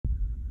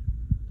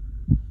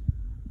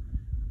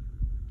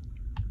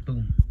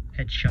Boom.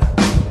 Headshot.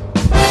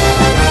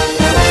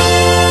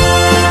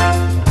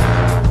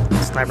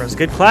 Sniper's a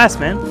good class,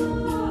 man.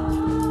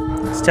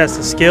 It's test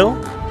of skill.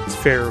 It's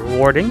very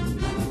rewarding.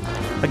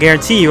 I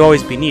guarantee you'll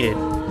always be needed.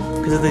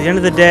 Because at the end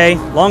of the day,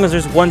 as long as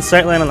there's one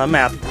sightline on the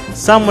map,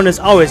 someone is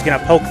always going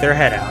to poke their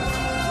head out.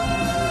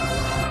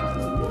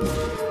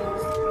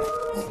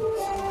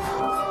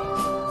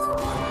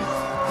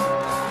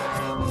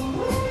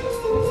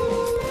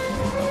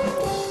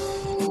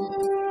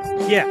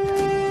 Yeah.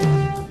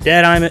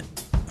 Dad,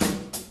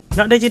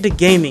 not addicted to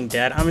gaming,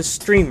 Dad. I'm a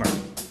streamer.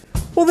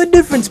 Well, the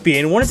difference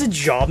being, one is a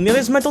job and the other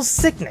is mental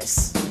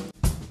sickness.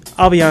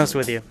 I'll be honest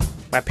with you.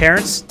 My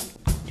parents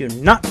do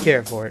not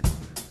care for it.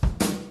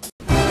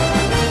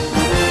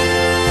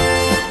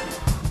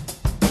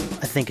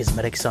 I think his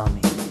medic saw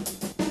me.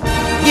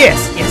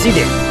 Yes, he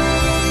did.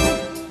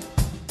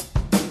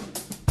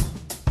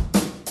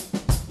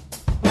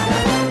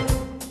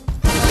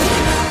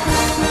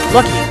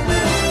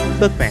 Lucky.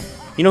 Look, man.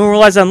 You know who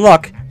relies on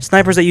luck?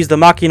 Snipers that use the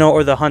Machino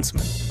or the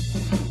Huntsman.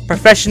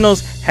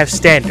 Professionals have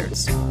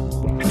standards.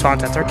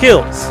 Taunts are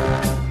kills.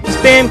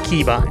 Spam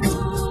keybind.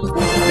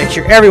 Make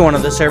sure everyone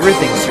on the server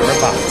thinks you're a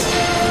bot.